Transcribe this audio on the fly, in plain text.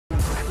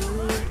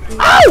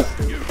Oh!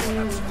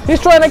 He's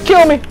trying to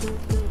kill me.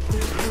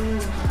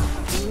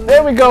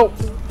 There we go.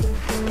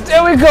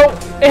 There we go.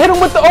 It hit him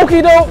with the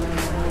okie doke.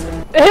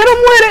 It hit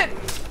him with it.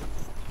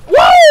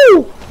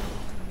 Woo!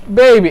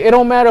 Baby, it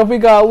don't matter if we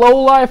got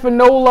low life or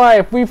no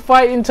life. We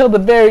fight until the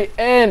very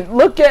end.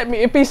 Look at me.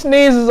 If he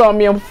sneezes on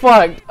me, I'm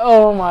fucked.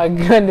 Oh my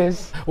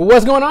goodness. Well,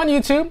 what's going on,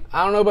 YouTube?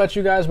 I don't know about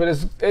you guys, but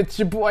it's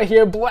your boy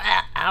here,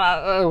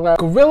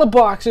 Gorilla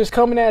Boxers,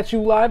 coming at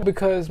you live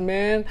because,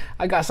 man,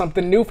 I got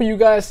something new for you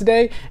guys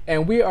today,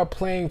 and we are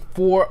playing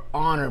For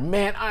Honor.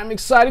 Man, I'm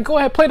excited. Go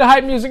ahead, play the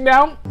hype music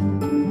now.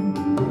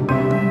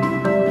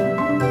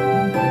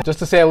 Just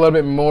to say a little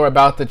bit more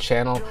about the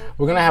channel,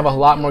 we're going to have a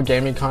lot more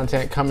gaming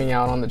content coming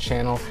out on the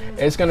channel.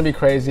 It's going to be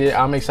crazy.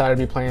 I'm excited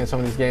to be playing some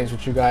of these games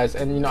with you guys,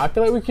 and you know, I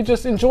feel like we could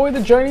just enjoy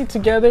the journey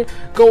together,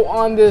 go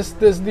on these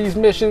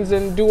missions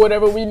and do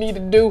whatever we need to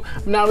do.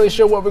 I'm not really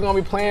sure what we're going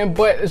to be playing,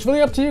 but it's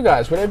really up to you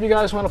guys. Whatever you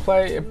guys want to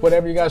play,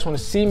 whatever you guys want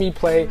to see me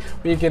play,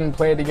 we can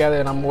play it together,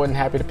 and I'm more than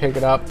happy to pick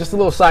it up. Just a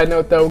little side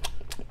note though.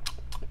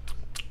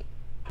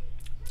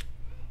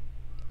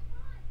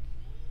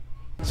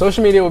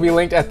 Social media will be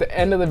linked at the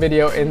end of the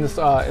video in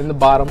the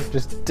bottom,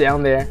 just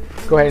down there.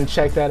 Go ahead and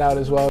check that out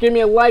as well. Give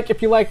me a like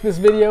if you like this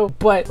video,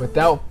 but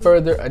without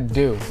further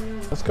ado,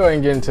 let's go ahead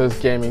and get into this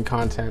gaming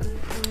content.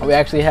 We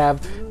actually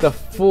have the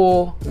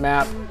full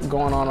map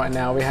going on right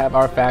now. We have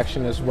our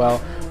faction as well.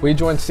 We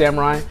joined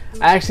Samurai.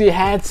 I actually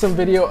had some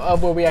video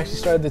of where we actually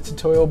started the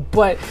tutorial,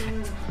 but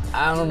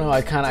I don't know,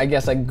 I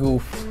guess I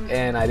goofed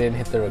and I didn't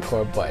hit the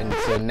record button,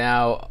 so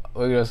now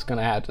we're just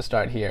gonna have to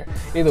start here.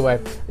 Either way,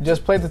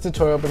 just played the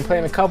tutorial, been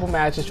playing a couple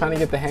matches, trying to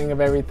get the hang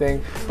of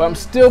everything, but I'm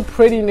still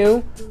pretty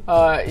new.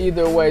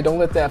 Either way, don't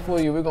let that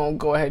fool you. We're gonna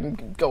go ahead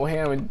and go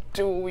ham and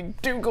do what we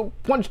do. Go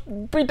punch,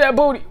 beat that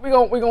booty. We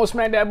gonna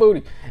smack that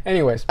booty.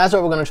 Anyways, that's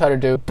what we're gonna try to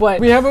do. But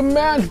we have a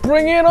match.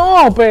 Bring it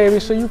on, baby.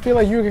 So you feel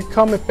like you can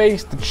come and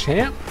face the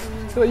champ?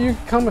 Feel like you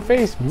can come and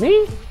face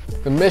me?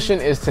 The mission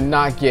is to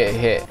not get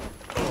hit.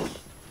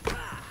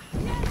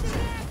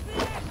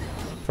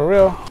 For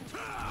real.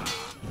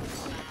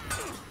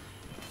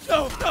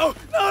 No.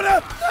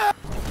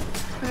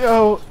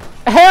 Yo,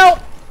 help!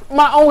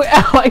 My only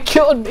ally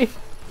killed me.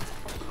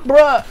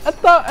 Bruh,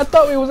 I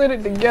thought we was in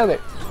it together.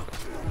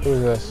 Who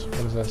is this? What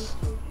is this?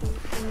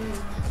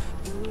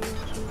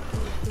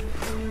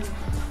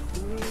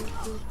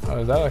 Oh,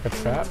 is that like a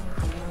trap?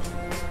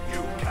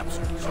 You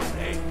captured Zone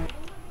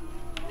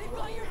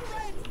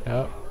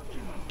A.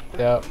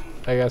 Yep.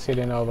 I guess he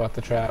didn't know about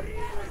the trap.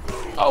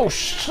 Oh,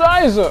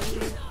 Shiza!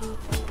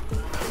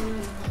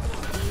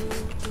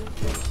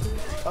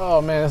 Oh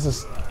man, this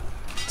is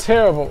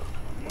terrible.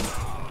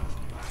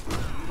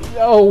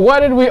 Yo, why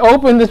did we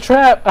open the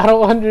trap? I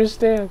don't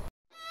understand.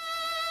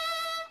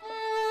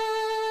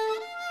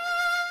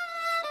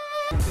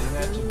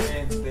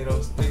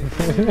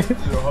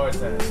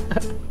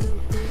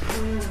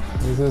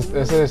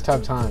 This is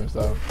tough times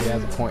though. He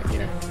has a point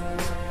here.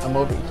 I'm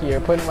over here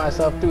putting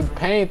myself through the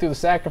pain, through the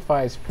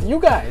sacrifice for you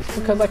guys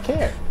because I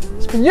care.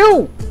 It's for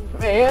you,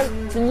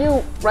 man. For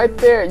you, right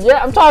there.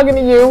 Yeah, I'm talking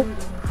to you,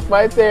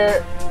 right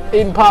there.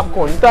 Eating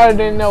popcorn. You thought I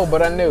didn't know,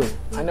 but I knew.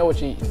 I know what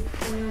you're eating,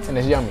 and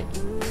it's yummy.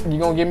 You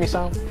gonna give me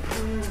some?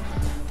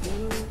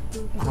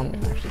 I'm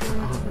actually kind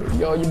of hungry.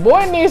 Yo, your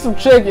boy needs some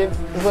chicken.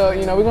 So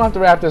you know we're gonna have to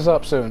wrap this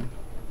up soon.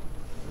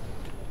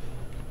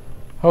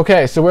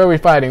 Okay, so where are we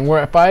fighting?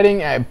 We're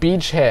fighting at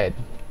Beachhead.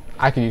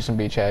 I could use some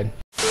Beachhead.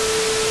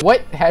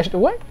 What?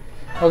 What?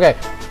 Okay,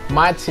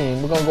 my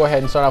team. We're gonna go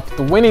ahead and start off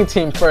with the winning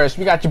team first.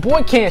 We got your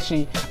boy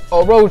Kanshi,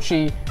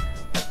 Orochi,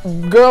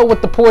 girl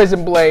with the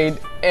poison blade,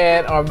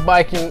 and our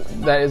Viking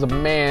that is a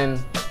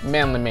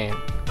manly man.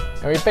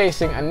 And we're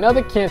facing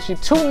another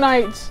Kanshi, 2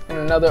 knights, and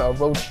another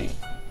Orochi.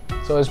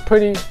 So it's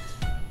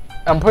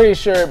I'm pretty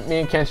sure me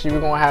and Kanshi,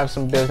 we're gonna have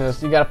some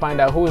business. You gotta find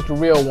out who's the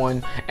real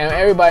one. And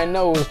everybody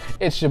knows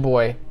it's your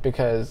boy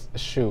because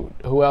shoot,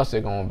 who else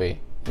it gonna be?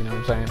 You know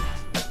what I'm saying?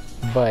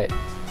 But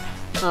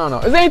I don't know.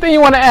 Is there anything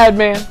you wanna add,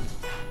 man?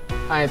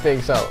 I didn't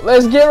think so.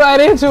 Let's get right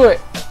into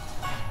it.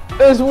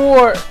 It's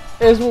war.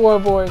 It's war,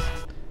 boys.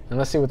 And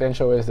let's see what the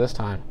intro is this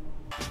time.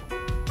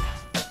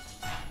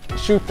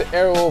 Shoot the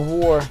arrow of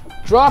war.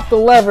 Drop the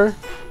lever.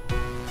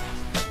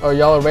 Oh,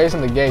 y'all are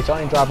raising the gates. Y'all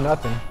ain't dropped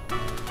nothing.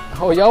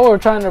 Oh, y'all were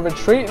trying to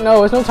retreat?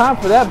 No, it's no time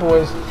for that,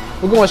 boys.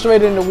 We're going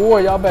straight into war.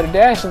 Y'all better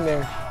dash in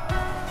there.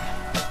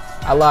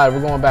 I lied.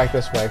 We're going back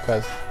this way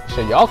because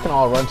shit, y'all can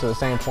all run to the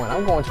same point.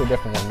 I'm going to a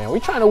different one, man. We're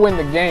trying to win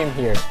the game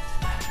here.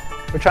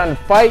 We're trying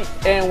to fight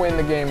and win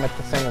the game at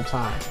the same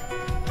time.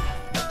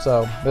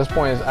 So this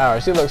point is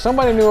ours. See, look,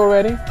 somebody knew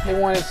already. They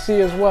wanted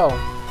C as well.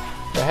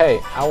 But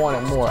hey, I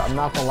wanted more. I'm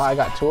not gonna lie, I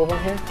got 2 of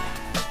them here.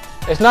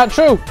 It's not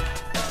true.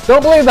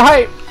 Don't believe the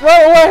hype.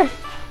 Run away.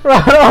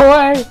 Run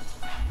away.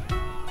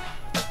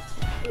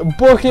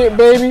 Book it,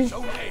 baby.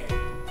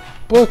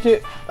 Book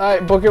it. All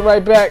right, book it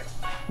right back.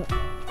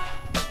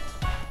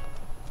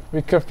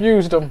 We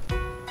confused them.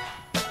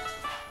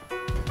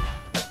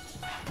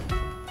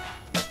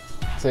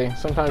 See,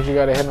 sometimes you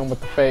gotta hit them with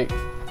the fake.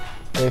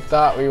 They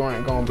thought we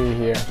weren't gonna be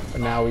here,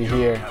 but now we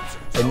here.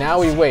 And now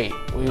we wait.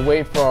 We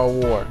wait for our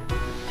war.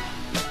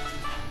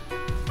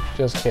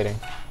 Just kidding.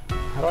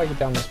 How do I get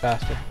down this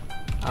faster?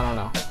 I don't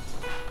know.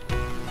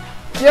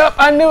 Yep,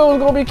 I knew it was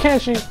gonna be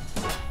Kenshi.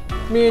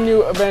 Me and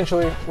you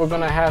eventually, we're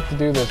gonna have to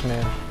do this,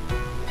 man.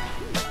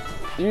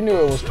 You knew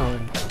it was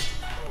coming.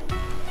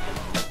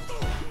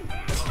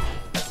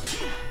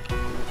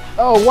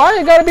 Oh, why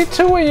it gotta be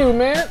two of you,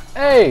 man?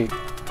 Hey,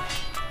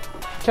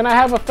 can I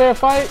have a fair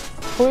fight,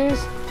 please?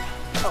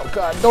 Oh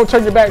God, don't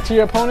turn your back to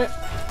your opponent.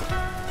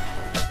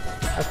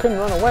 I couldn't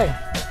run away.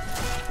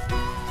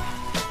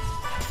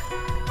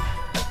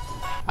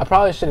 I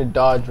probably should have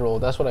dodge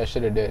rolled. That's what I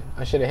should have did.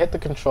 I should have hit the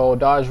control,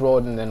 dodge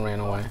rolled, and then ran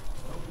away.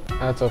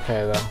 That's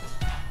okay though.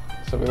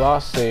 So we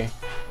lost C.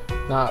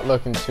 Not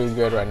looking too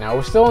good right now.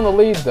 We're still in the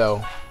lead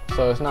though,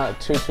 so it's not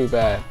too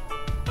bad.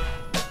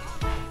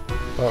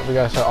 But we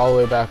gotta start all the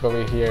way back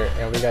over here,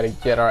 and we gotta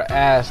get our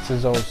ass to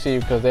zone C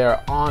because they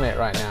are on it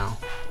right now.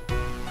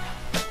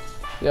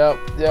 Yep.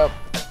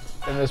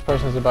 And this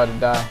person's about to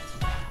die.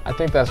 I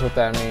think that's what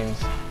that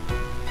means.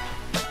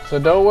 So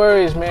no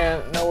worries,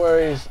 man. No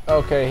worries.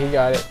 Okay, he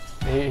got it.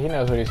 He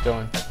knows what he's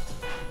doing.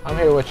 I'm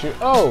here with you.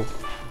 Oh!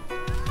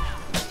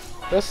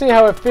 Let's see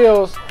how it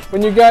feels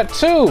when you got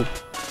two.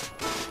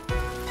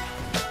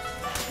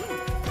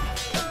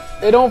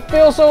 It don't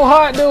feel so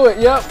hot, do it?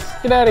 Yep.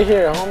 Get out of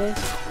here, homie.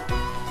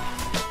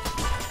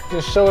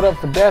 Just showed up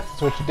for death.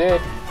 That's what you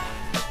did.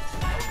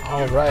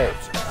 All right.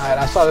 All right.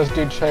 I saw this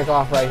dude take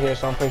off right here,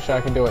 so I'm pretty sure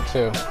I can do it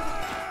too.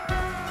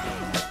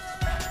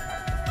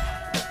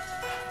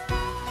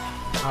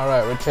 All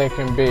right, we're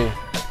taking B.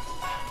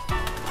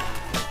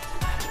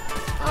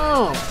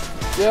 Oh,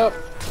 yep.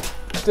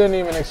 Didn't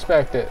even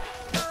expect it.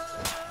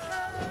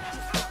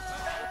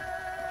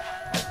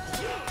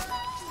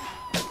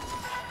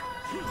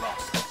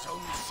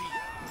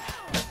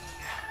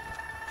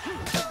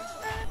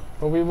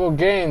 But we will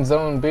gain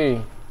zone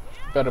B.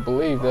 Better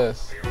believe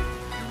this.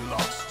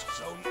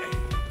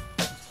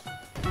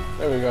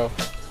 There we go.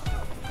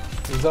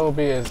 Zone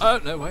B is. Oh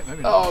no, wait,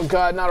 maybe not. Oh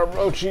God, not a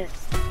Rochi.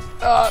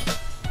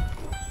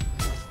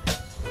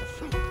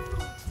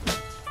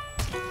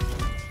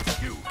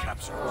 You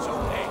captured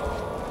zone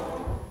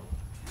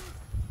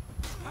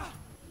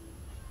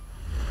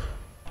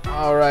A.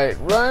 All right,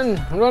 run,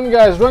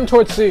 guys, run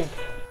towards C.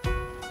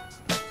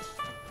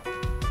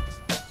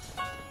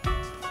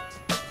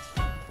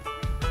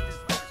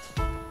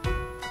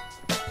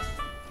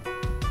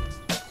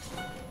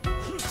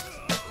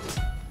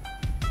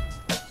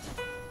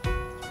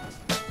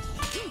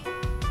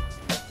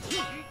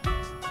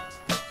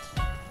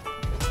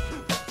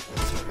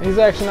 He's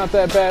actually not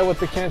that bad with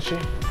the Kenshi.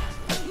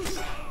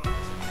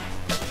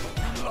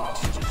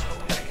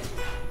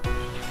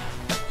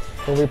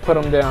 But we put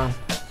him down.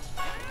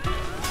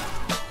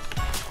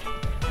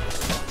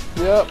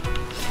 Yep.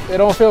 It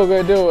don't feel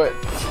good, do it?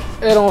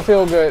 It don't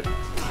feel good.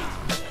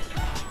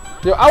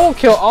 Yo, I will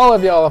kill all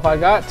of y'all if I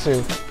got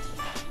to.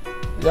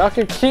 Y'all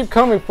can keep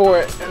coming for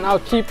it, and I'll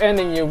keep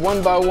ending you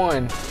one by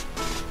one.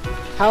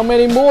 How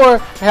many more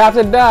have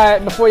to die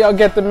before y'all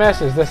get the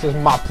message? This is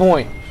my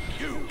point.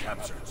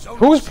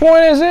 Whose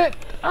point is it?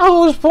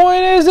 Whose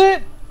point is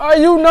it? Are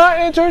you not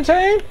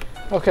entertained?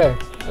 Okay,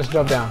 let's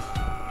jump down.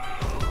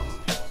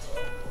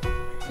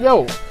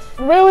 Yo,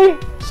 really?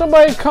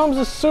 Somebody comes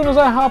as soon as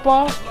I hop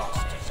off?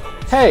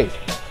 Hey,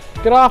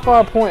 get off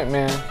our point,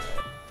 man.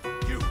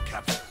 You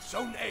captured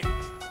zone A.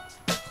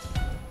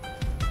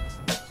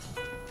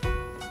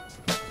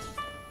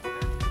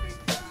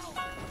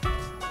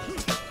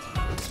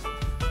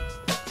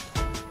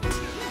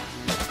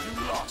 You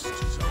lost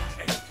zone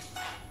A.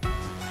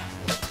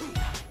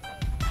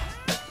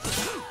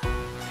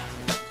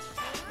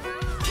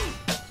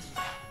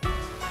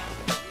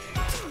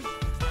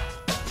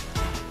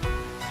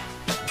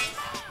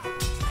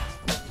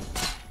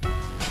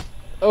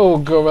 Oh,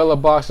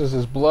 GorillaBoxers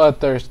is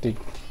bloodthirsty.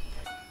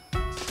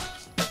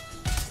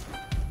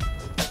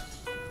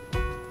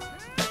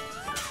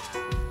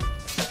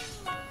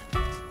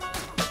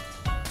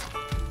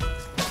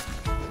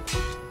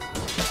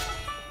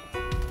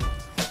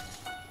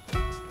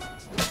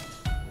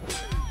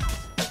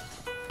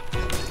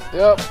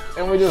 Yep,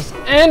 and we just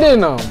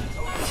ended them.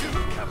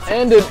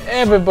 Ended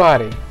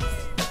everybody.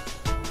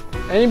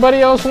 Anybody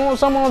else want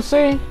someone to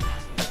see?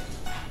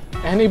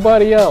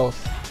 Anybody else?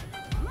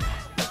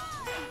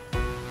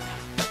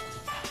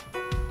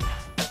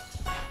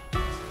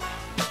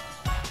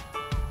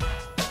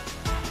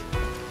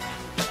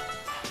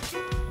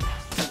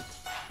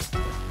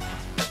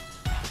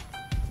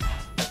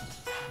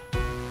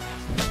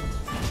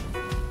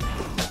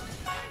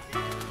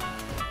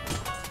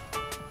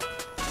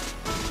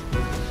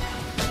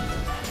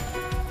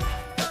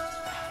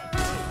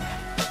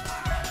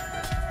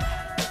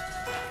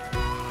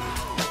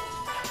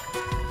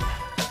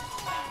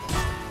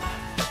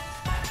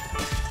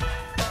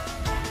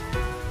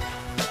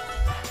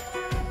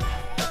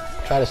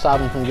 Try to stop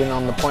them from getting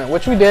on the point,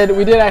 which we did.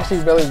 We did actually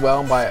really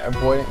well by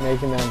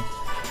making them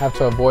have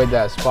to avoid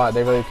that spot.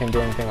 They really couldn't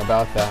do anything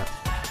about that.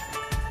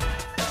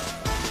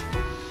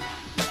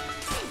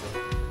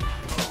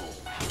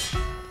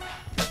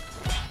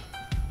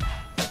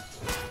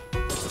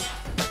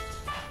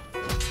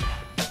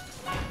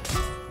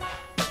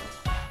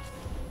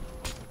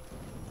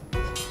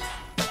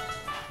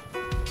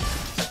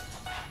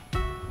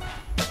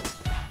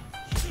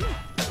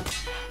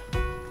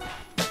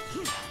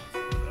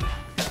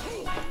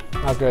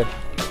 Not good.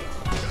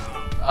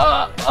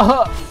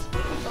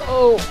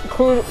 Oh,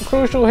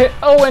 crucial hit.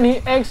 Oh, and he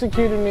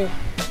executed me.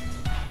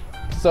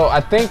 So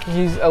I think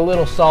he's a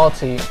little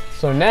salty.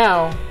 So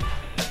now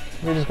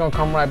we're just gonna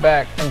come right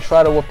back and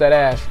try to whoop that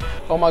ass.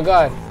 Oh my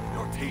God.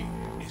 Your team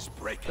is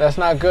breaking. That's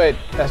not good.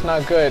 That's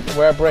not good.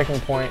 We're at breaking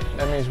point.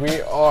 That means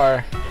we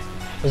are.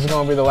 This is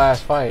gonna be the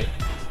last fight.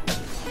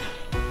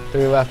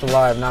 3 left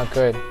alive. Not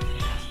good.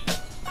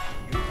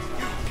 You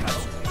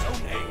captured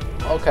Zone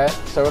A. Okay,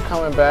 so we're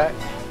coming back.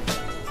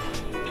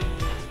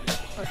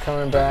 We're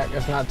coming back.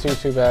 It's not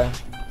too bad.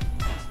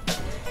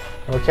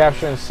 We're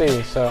capturing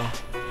C, so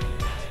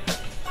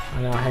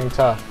I know. Hang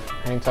tough.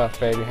 Hang tough,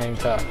 baby. Hang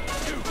tough.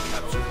 You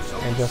captured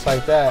Zone And just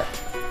like that,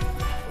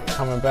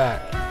 coming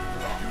back. You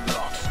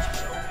lost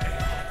Zone A.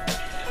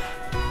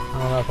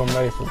 I don't know if I'm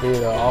ready for B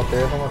though. All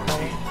 3 of them are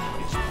coming. Is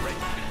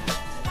breaking.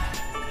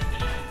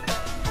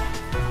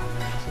 Oh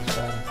man, this is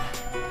bad.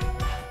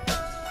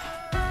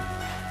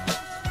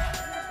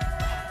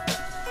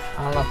 I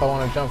don't know if I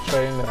want to jump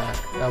straight into that.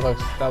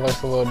 That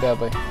looks a little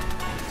deadly.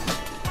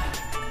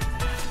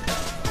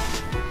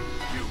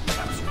 You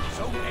captured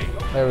Zone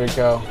A. There we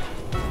go.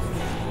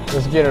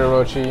 Let's get it,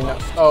 Orochi. You know,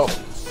 oh,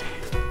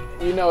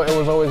 you know it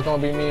was always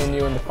gonna be me and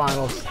you in the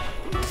finals.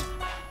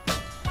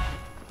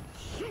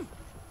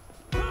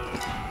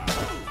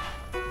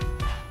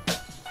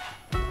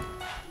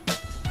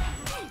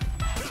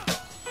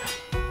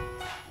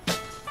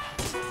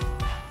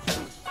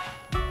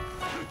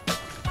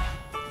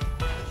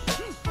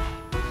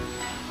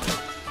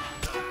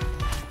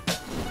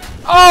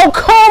 Oh,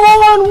 come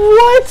on,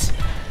 what?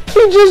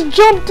 He just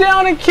jumped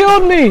down and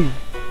killed me.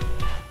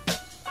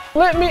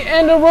 Let me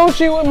end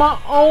Orochi with my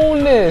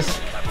ownness.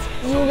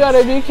 You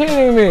gotta be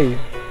kidding me.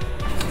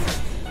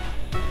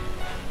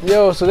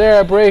 Yo, so they're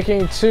at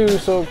breaking 2,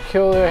 so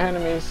kill their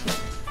enemies.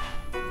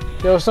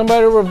 Yo,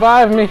 somebody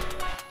revive me.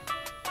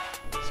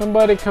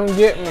 Somebody come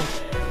get me.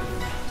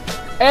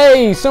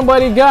 Hey,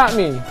 somebody got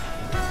me.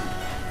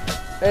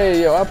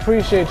 Hey, yo, I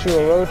appreciate you,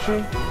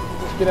 Orochi.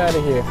 Let's get out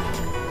of here.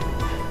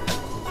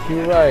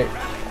 You're right.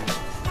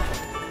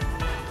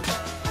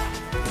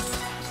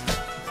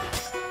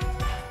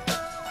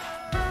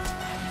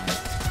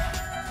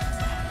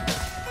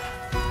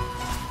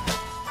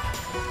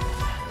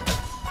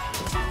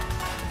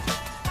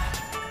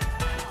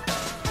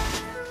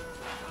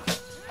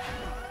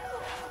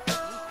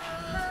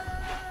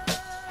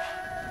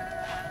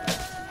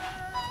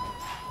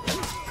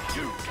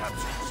 You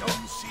captured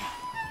Zone C.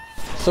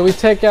 So we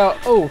take out,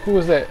 oh, who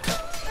was that?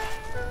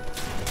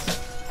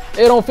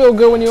 It don't feel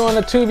good when you're on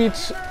a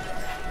 2v2.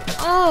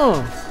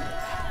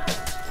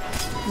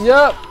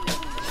 Yup.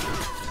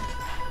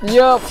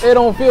 Yup, it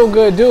don't feel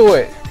good, do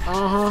it.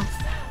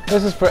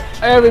 This is for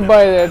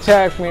everybody that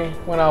attacked me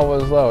when I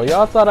was low.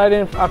 Y'all thought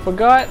I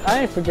forgot?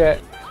 I ain't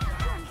forget.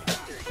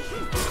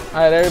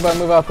 Alright, everybody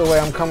move out the way.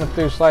 I'm coming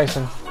through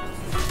slicing.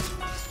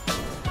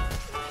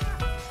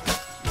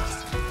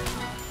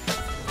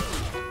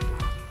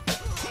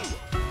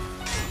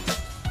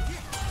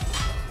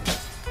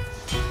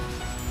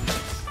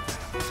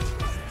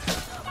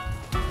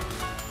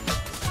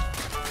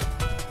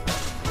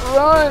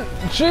 Run!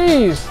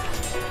 Jeez!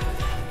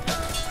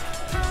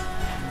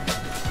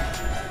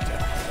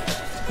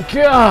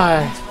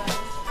 God!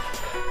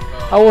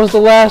 I was the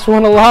last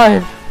one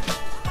alive.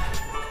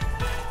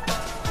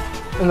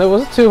 And there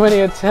was too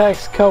many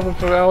attacks coming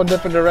from all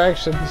different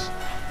directions.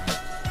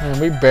 And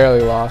we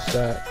barely lost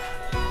that.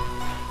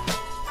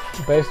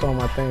 Based on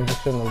my things, we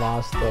shouldn't have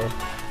lost though.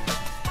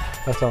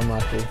 That's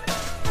unlucky.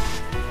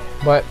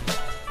 But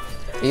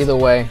either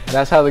way,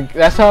 that's how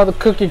the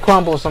cookie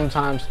crumbles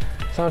sometimes.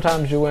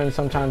 Sometimes you win,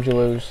 sometimes you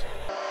lose.